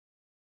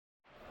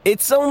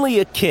It's only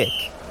a kick,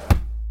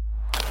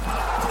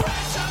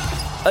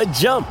 a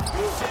jump,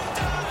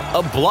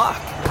 a block.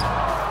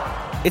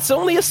 It's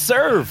only a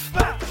serve.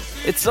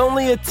 It's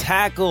only a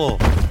tackle,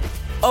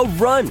 a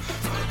run.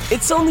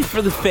 It's only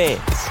for the fans.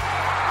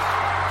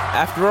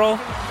 After all,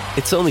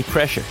 it's only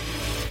pressure.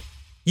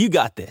 You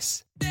got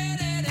this.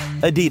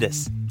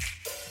 Adidas.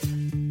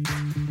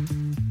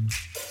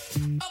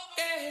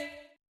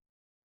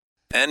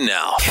 And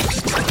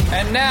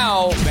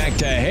now, back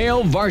to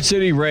Hail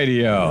Varsity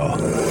Radio.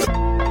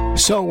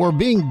 So we're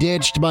being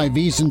ditched by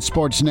VSiN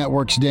Sports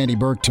Network's Danny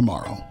Burke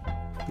tomorrow.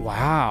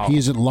 Wow.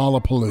 He's at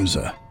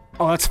Lollapalooza.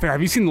 Oh, that's fair.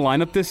 Have you seen the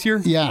lineup this year?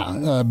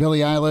 Yeah, Billie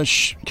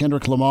Eilish,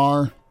 Kendrick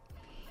Lamar,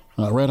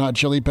 Red Hot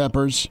Chili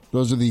Peppers.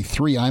 Those are the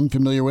three I'm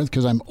familiar with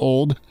because I'm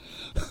old.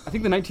 I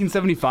think the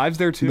 1975's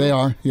there too. They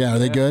are. Yeah, are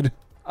they good?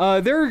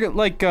 They're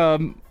like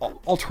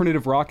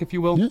alternative rock, if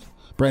you will. Yeah.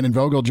 Brandon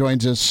Vogel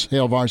joins us,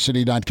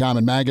 HailVarsity.com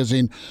and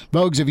magazine.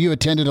 Vogues, have you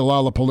attended a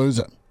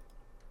Lollapalooza?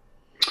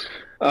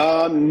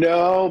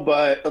 No,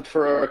 but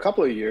for a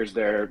couple of years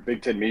there,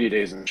 Big Ten Media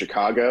Days in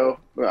Chicago,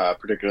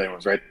 particularly when it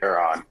was right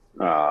there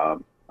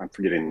on, I'm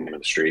forgetting the name of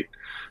the street.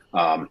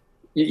 You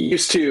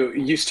used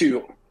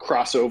to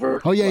cross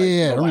over. Oh, yeah.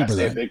 The I remember last day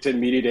that. of Big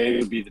Ten Media Day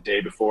would be the day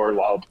before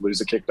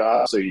Lollapalooza kicked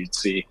off. So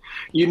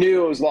you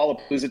knew it was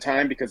Lollapalooza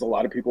time because a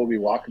lot of people would be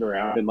walking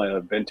around in like a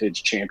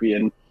vintage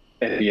champion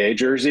NBA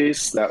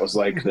jerseys. That was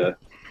like the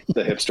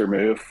hipster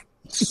move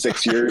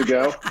 6 years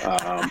ago.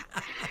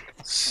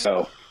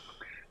 So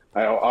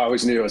I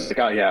always knew, I was like,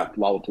 oh yeah,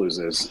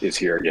 Lollapalooza is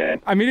here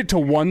again. I made it to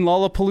one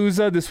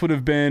Lollapalooza. This would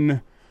have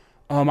been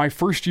my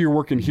first year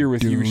working here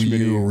with you, Schmitty. Do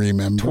you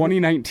remember?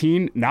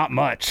 2019, not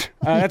much.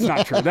 That's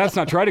not true. That's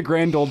not true. I had a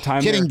grand old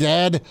time Kidding,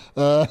 there. Dad.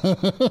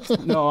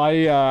 No,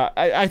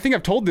 I think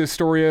I've told this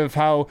story of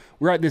how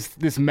we're at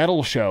this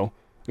metal show.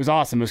 It was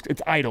awesome.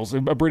 It's Idols, a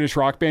British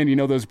rock band. You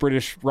know those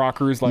British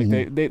rockers, like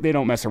they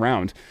don't mess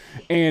around.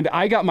 And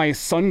I got my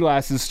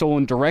sunglasses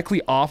stolen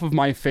directly off of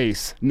my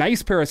face.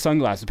 Nice pair of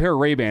sunglasses, a pair of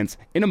Ray-Bans,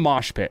 in a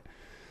mosh pit.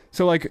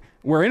 So like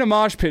we're in a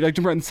mosh pit, like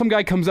some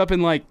guy comes up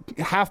and like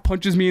half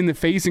punches me in the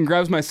face and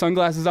grabs my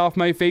sunglasses off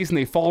my face, and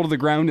they fall to the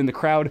ground, and the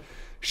crowd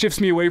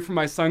shifts me away from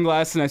my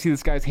sunglasses, and I see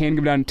this guy's hand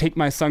come down and take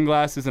my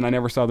sunglasses, and I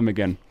never saw them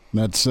again.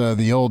 That's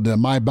the old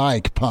My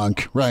Bike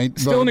punk, right?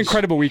 Still an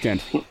incredible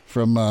weekend.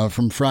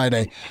 From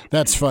Friday.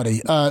 That's funny.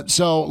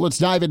 So let's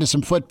dive into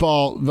some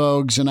football,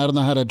 Vogues, and I don't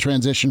know how to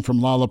transition from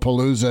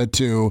Lollapalooza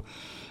to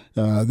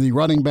the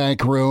running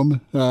back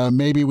room.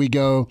 Maybe we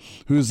go,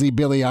 who's the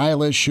Billie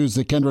Eilish, who's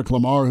the Kendrick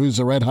Lamar, who's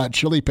the Red Hot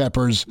Chili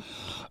Peppers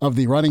of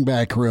the running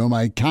back room.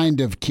 I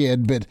kind of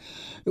kid, but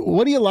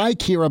what do you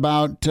like here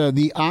about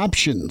the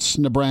options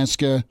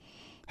Nebraska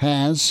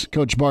has?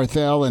 Coach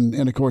Barthel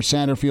and of course,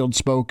 Satterfield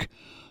spoke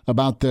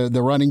about the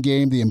running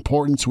game, the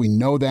importance. We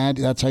know that.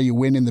 That's how you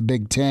win in the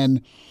Big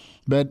Ten.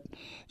 But,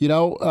 you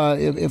know,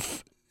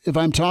 if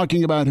I'm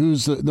talking about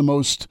who's the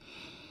most,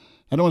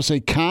 I don't want to say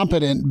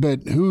competent,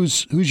 but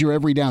who's your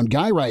every down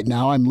guy right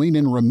now, I'm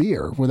leaning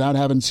Rahmir without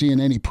having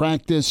seen any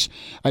practice.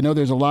 I know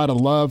there's a lot of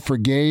love for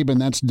Gabe, and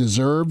that's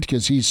deserved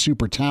because he's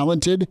super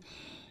talented.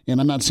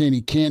 And I'm not saying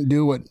he can't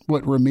do what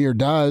Rahmir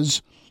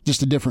does,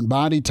 just a different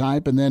body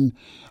type. And then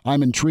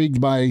I'm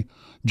intrigued by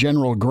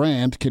General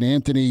Grant. Can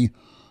Anthony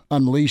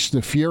unleash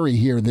the fury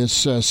here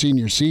this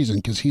senior season?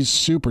 Because he's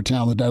super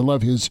talented. I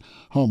love his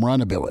home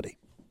run ability.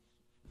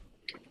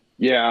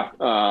 Yeah.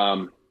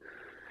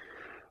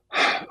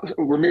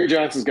 Rahmir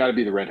Johnson's got to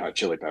be the Red Hot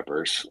Chili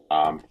Peppers.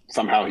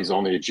 Somehow he's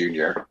only a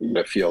junior.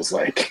 It feels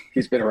like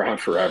he's been around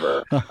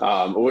forever,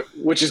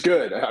 which is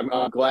good.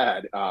 I'm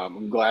glad.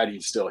 I'm glad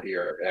he's still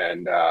here.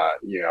 And,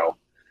 you know,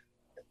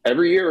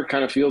 every year it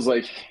kind of feels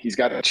like he's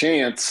got a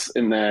chance.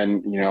 And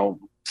then, you know,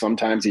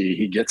 sometimes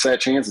he gets that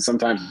chance and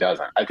sometimes he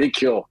doesn't. I think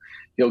he'll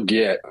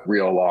get a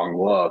real long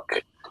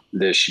look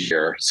this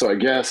year. So I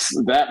guess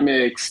that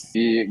makes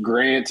the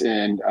Grant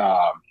and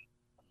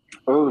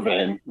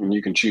Irvin, and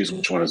you can choose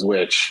which one is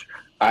which,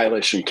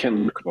 Eilish and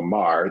Kendrick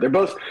Lamar. They're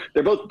both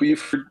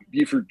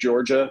Buford,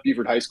 Georgia,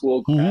 Buford High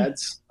School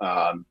grads.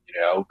 You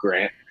know,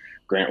 Grant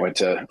went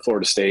to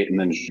Florida State and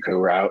then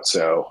JUCO route.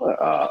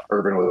 So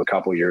Irvin was a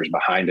couple years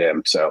behind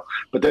him. So,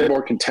 but they're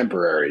more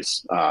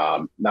contemporaries,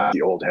 not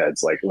the old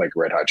heads like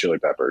Red Hot Chili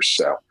Peppers.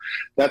 So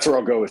that's where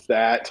I'll go with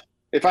that.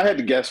 If I had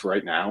to guess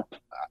right now,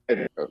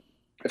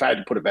 if I had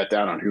to put a bet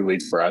down on who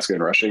leads Nebraska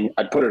in rushing,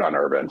 I'd put it on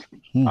Irvin.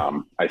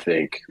 I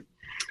think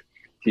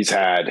he's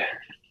had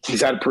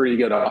a pretty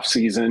good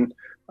offseason.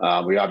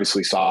 We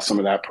obviously saw some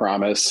of that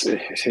promise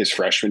his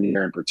freshman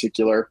year in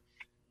particular.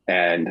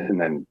 And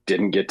then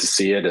didn't get to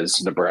see it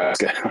as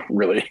Nebraska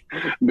really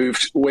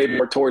moved way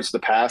more towards the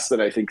pass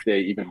than I think they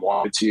even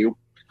wanted to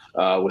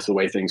with the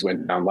way things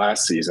went down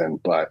last season.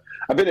 But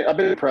I've been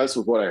impressed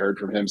with what I heard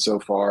from him so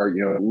far.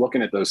 You know,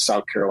 looking at those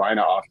South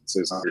Carolina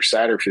offenses under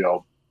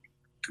Satterfield,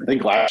 I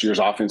think last year's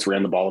offense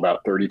ran the ball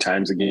about 30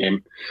 times a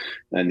game,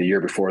 and the year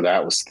before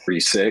that was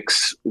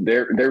 36.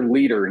 Their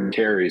leader in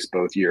carries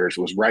both years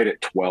was right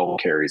at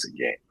 12 carries a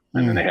game.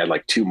 And then they had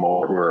like two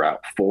more who were at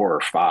 4 or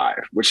 5,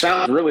 which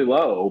sounds really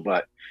low,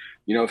 but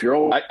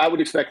if I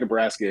would expect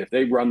Nebraska, if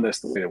they run this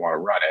the way they want to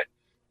run it,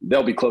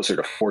 they'll be closer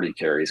to 40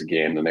 carries a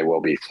game than they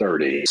will be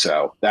 30.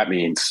 So that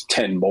means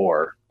 10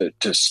 more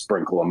to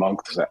sprinkle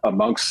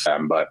amongst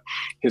them. But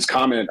his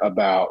comment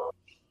about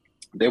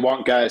they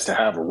want guys to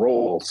have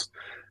roles,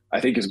 I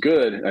think is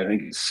good. I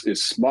think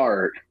is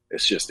smart.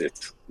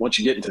 It's once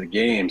you get into the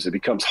games, it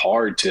becomes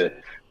hard to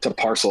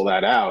parcel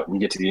that out. And you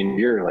get to the end of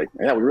the year, like,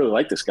 yeah, we really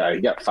like this guy.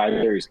 He got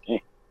 5 carries a game.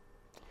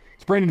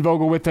 It's Brandon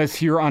Vogel with us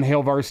here on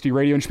Hail Varsity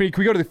Radio. And Schmidt,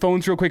 can we go to the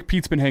phones real quick?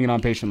 Pete's been hanging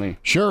on patiently.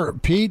 Sure.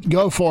 Pete,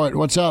 go for it.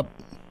 What's up?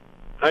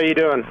 How you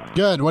doing?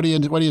 Good. What do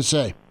you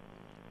say?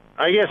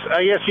 I guess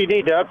you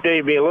need to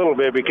update me a little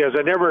bit because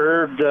I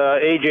never heard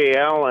A.J.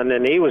 Allen,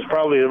 and he was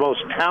probably the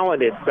most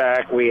talented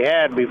back we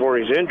had before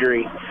his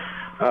injury.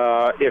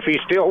 If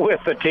he's still with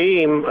the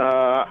team,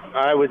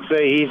 I would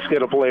say he's going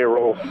to play a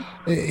role.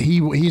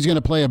 He's going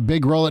to play a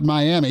big role at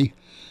Miami.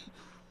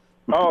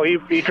 Oh,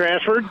 he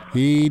transferred?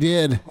 He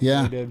did,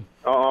 yeah. He did.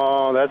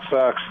 Oh, that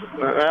sucks.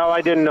 Well,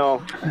 I didn't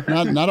know.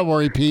 Not a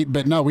worry, Pete,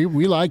 but no,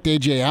 we liked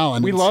A.J.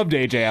 Allen. We loved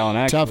A.J. Allen,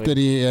 actually. Tough that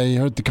he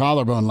hurt the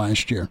collarbone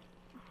last year.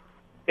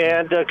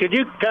 And could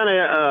you kind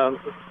of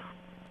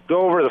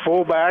go over the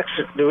fullbacks?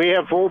 Do we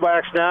have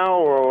fullbacks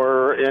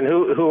now, and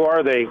who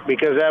are they?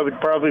 Because that would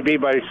probably be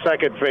my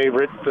second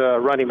favorite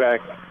running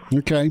back.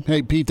 Okay.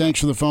 Hey, Pete,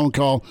 thanks for the phone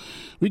call.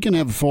 We can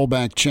have a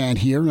fullback chat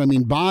here. I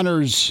mean,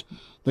 Bonner's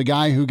the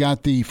guy who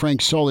got the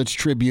Frank Solich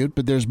tribute,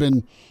 but there's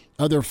been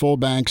other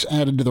fullbacks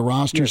added to the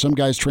roster. Yeah. Some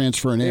guys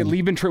transferring in.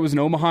 Liebentritt was an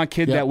Omaha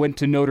kid that went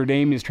to Notre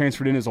Dame. He's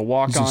transferred in as a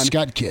walk-on. He's a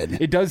Scott kid.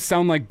 It does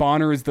sound like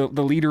Bonner is the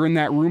leader in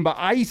that room, but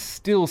I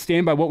still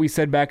stand by what we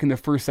said back in the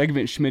first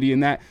segment, Schmitty, in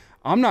that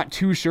I'm not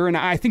too sure, and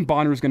I think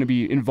Bonner is going to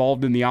be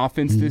involved in the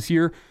offense this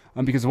year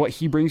because of what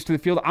he brings to the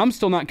field. I'm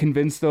still not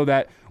convinced, though,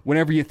 that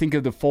whenever you think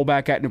of the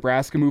fullback at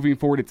Nebraska moving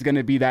forward, it's going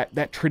to be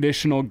that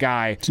traditional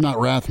guy. It's not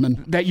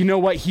Rathman. That, you know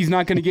what, he's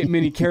not going to get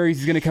many carries.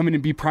 He's going to come in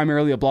and be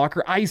primarily a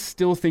blocker. I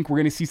still think we're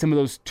going to see some of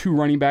those 2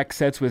 running back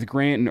sets with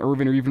Grant and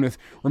Irvin, or even with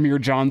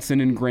Ramir Johnson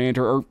and Grant,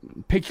 or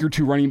pick your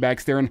 2 running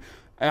backs there. And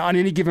on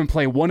any given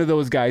play, one of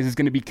those guys is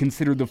going to be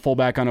considered the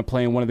fullback on a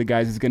play, and one of the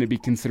guys is going to be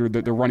considered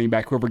the running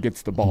back, whoever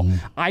gets the ball.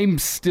 I'm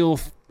still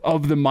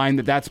of the mind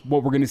that that's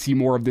what we're going to see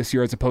more of this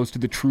year, as opposed to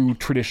the true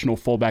traditional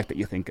fullback that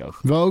you think of.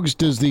 Vogues,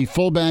 does the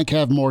fullback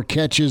have more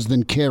catches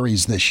than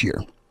carries this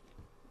year?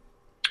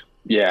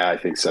 Yeah, I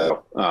think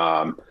so.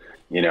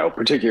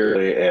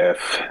 Particularly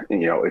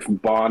if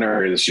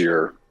Bonner is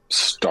your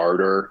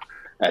starter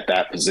at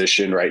that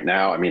position right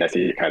now, I mean, I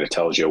think it kind of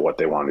tells you what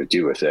they want to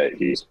do with it.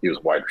 He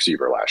was wide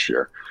receiver last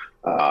year.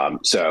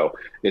 So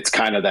it's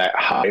kind of that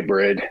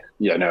hybrid,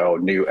 new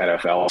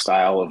NFL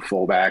style of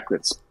fullback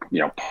that's,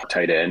 part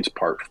tight end,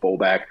 part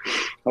fullback.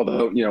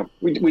 Although,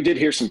 we did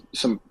hear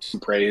some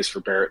praise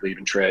for Barrett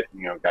Liebentritt,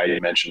 guy you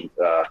mentioned,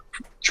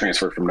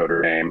 transferred from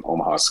Notre Dame,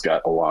 Omaha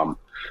Scott alum.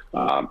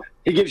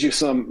 He gives you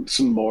some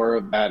more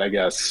of that, I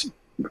guess,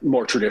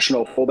 more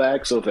traditional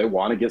fullback. So if they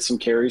want to get some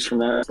carries from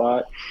that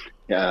spot,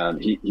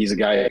 he's a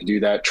guy who can do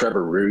that.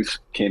 Trevor Ruth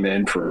came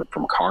in from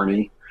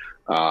Kearney,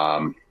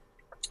 from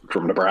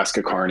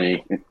Nebraska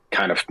Kearney. It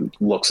kind of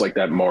looks like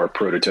that more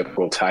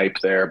prototypical type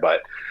there.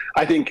 But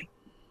I think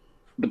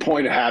the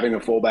point of having a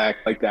fullback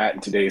like that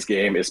in today's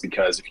game is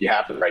because if you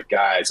have the right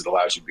guys, it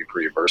allows you to be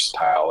pretty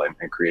versatile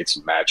and create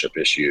some matchup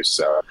issues.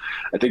 So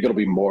I think it'll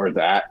be more of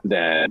that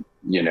than,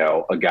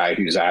 a guy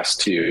who's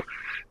asked to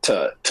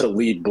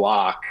lead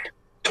block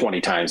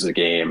 20 times a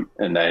game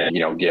and then,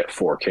 get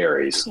 4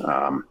 carries.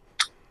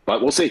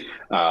 But we'll see.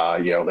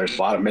 There's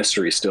a lot of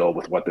mystery still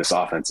with what this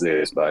offense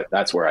is, but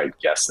that's where I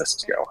guess this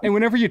is going. And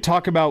whenever you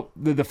talk about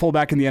the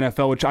fullback in the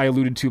NFL, which I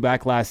alluded to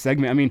back last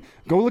segment, I mean,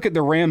 go look at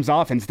the Rams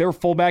offense. Their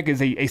fullback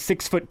is a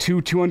 6'2",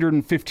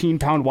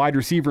 215-pound wide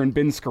receiver in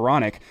Ben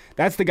Skoranek.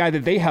 That's the guy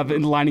that they have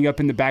lining up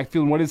in the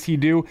backfield. And what does he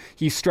do?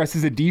 He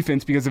stresses a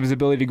defense because of his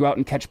ability to go out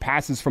and catch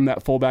passes from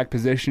that fullback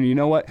position. You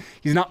know what?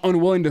 He's not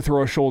unwilling to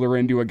throw a shoulder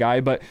into a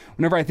guy, but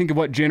whenever I think of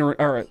what Jenner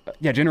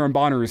and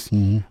Bonner's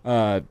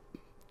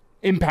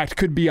impact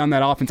could be on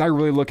that offense, I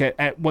really look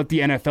at what the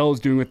NFL is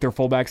doing with their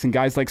fullbacks and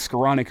guys like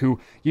Skoranek, who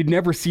you'd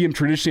never see him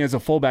traditionally as a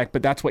fullback,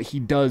 but that's what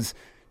he does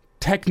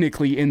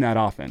technically in that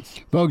offense.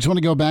 Folks, want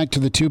to go back to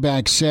the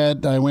 2-back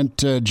set. I went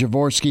to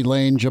Jaworski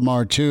Lane,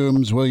 Jamar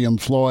Toombs, William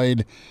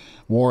Floyd,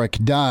 Warwick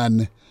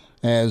Dunn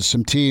as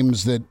some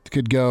teams that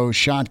could go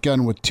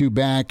shotgun with 2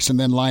 backs and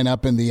then line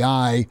up in the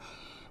eye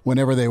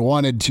whenever they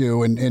wanted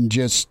to and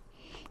just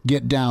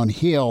get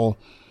downhill.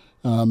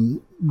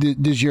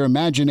 Does your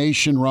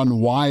imagination run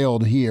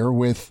wild here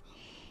with,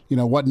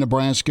 what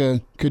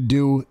Nebraska could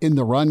do in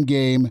the run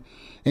game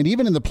and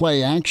even in the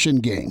play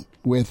action game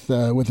with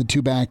a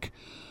 2-back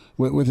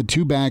with a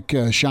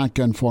 2-back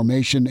shotgun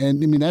formation?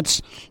 And I mean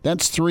that's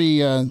 3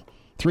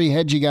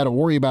 heads you got to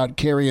worry about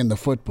carrying the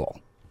football.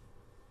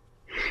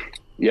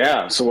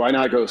 Yeah, so why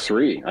not go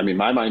 3? I mean,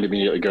 my mind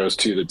immediately goes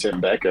to the Tim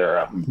Beck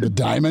era, the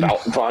diamond,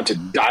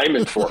 vaunted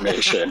diamond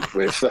formation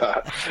with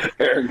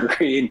Aaron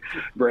Green,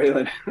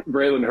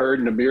 Braylon Hurd,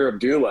 and Amir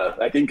Abdullah.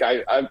 I think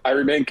I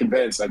remain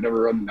convinced. I've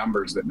never run the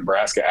numbers that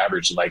Nebraska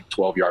averaged like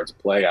 12 yards of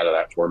play out of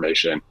that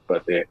formation,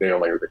 but they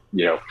only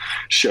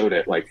showed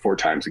it like 4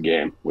 times a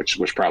game, which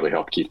probably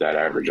helped keep that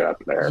average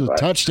up there. It was a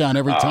touchdown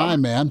every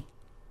time, man.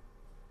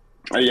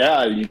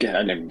 Yeah, you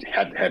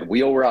had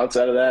wheel routes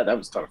out of that. That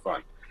was a ton of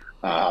fun.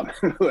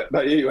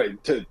 But anyway,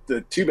 to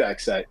the 2-back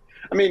set,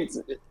 I mean,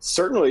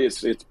 certainly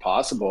it's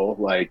possible,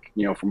 like,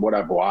 from what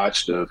I've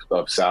watched of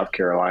South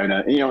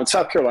Carolina, and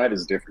South Carolina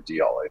is a different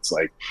deal. It's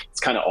like, it's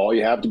kind of all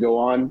you have to go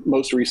on.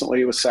 Most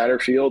recently with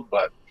Satterfield,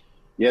 but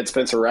you had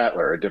Spencer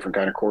Rattler, a different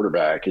kind of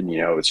quarterback. And,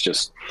 it's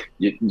just,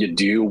 you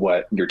do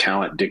what your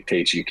talent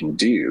dictates you can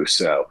do.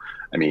 So,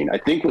 I mean, I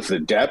think with the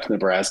depth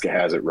Nebraska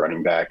has at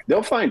running back,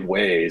 they'll find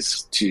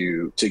ways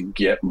to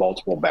get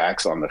multiple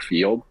backs on the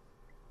field,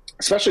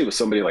 especially with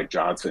somebody like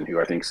Johnson, who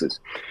I think is,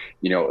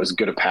 as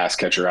good a pass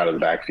catcher out of the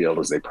backfield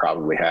as they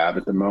probably have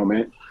at the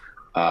moment.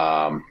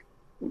 They'll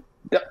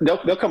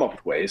come up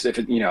with ways. If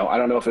I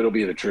don't know if it'll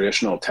be the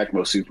traditional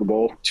Tecmo Super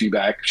Bowl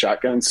 2-back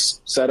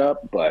shotguns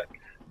setup, but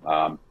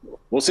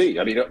we'll see.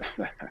 I mean,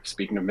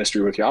 speaking of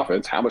mystery with the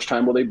offense, how much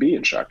time will they be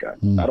in shotgun?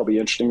 That'll be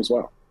interesting as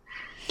well.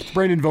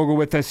 Brandon Vogel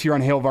with us here on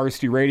Hail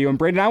Varsity Radio. And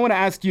Brandon, I want to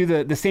ask you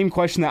the same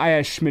question that I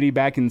asked Schmitty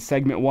back in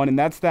segment 1, and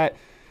that's that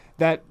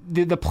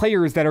the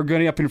players that are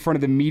going up in front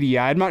of the media.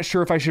 I'm not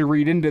sure if I should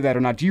read into that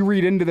or not. Do you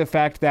read into the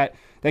fact that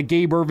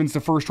Gabe Ervin's the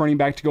first running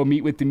back to go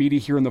meet with the media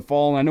here in the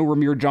fall? And I know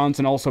Ramir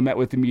Johnson also met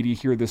with the media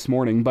here this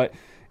morning, but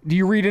do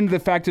you read into the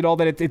fact at all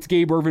that it's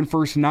Gabe Ervin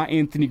first, not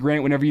Anthony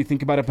Grant, whenever you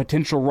think about a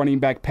potential running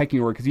back pecking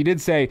order? Because you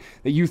did say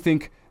that you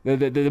think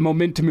the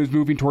momentum is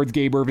moving towards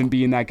Gabe Ervin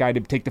being that guy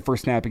to take the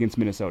first snap against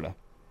Minnesota.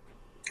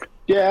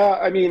 Yeah,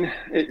 I mean,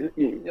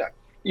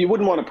 you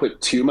wouldn't want to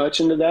put too much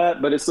into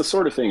that, but it's the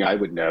sort of thing I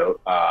would note.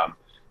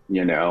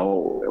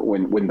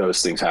 When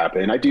those things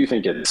happen, I do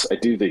think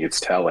it's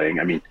telling.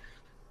 I mean,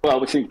 well,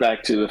 we think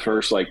back to the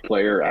first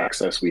player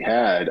access we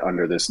had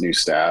under this new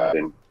staff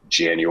in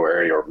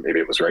January, or maybe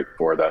it was right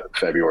before the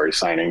February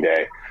signing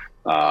day,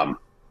 and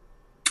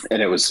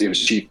it was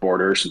Chief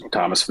Borders and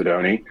Thomas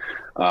Fedoni,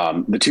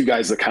 the 2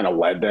 guys that kind of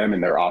led them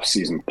in their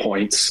off-season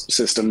points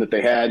system that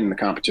they had and the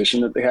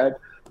competition that they had.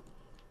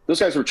 Those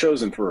guys were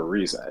chosen for a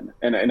reason.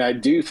 And I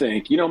do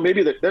think,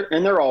 maybe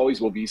there always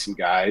will be some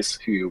guys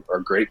who are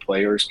great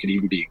players, could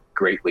even be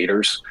great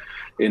leaders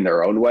in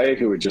their own way,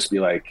 who would just be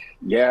like,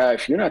 yeah,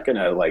 if you're not going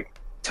to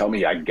tell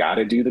me I got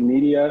to do the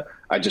media,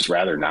 I'd just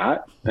rather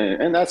not.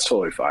 And that's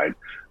totally fine.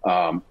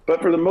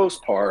 But for the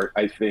most part,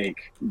 I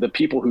think the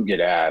people who get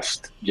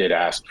asked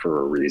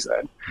for a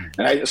reason.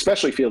 And I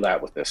especially feel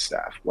that with this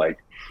staff.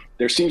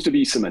 There seems to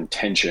be some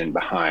intention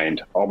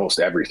behind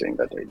almost everything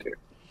that they do.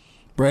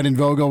 Brandon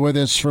Vogel with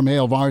us from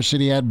Hail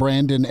Varsity at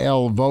Brandon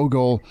L.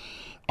 Vogel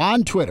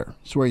on Twitter.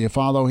 It's where you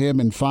follow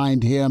him and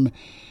find him.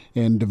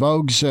 And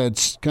Vogues,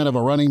 it's kind of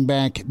a running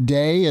back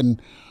day,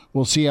 and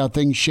we'll see how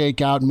things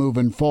shake out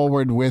moving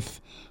forward with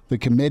the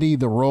committee,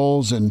 the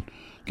roles, and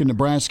can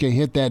Nebraska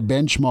hit that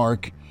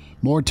benchmark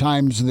more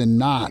times than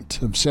not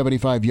of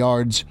 75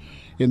 yards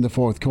in the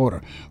fourth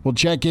quarter. We'll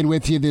check in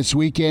with you this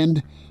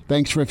weekend.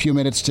 Thanks for a few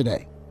minutes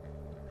today.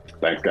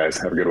 Thanks, guys.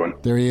 Have a good one.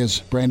 There he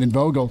is, Brandon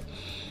Vogel,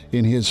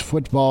 in his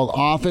football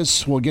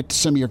office. We'll get to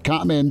some of your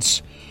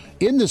comments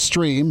in the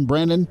stream.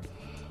 Brandon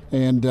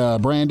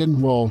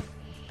will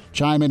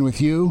chime in with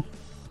you.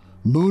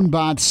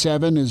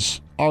 Moonbot7 is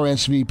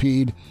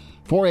RSVP'd.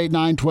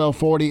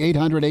 489-1240,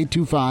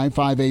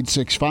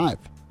 800-825-5865.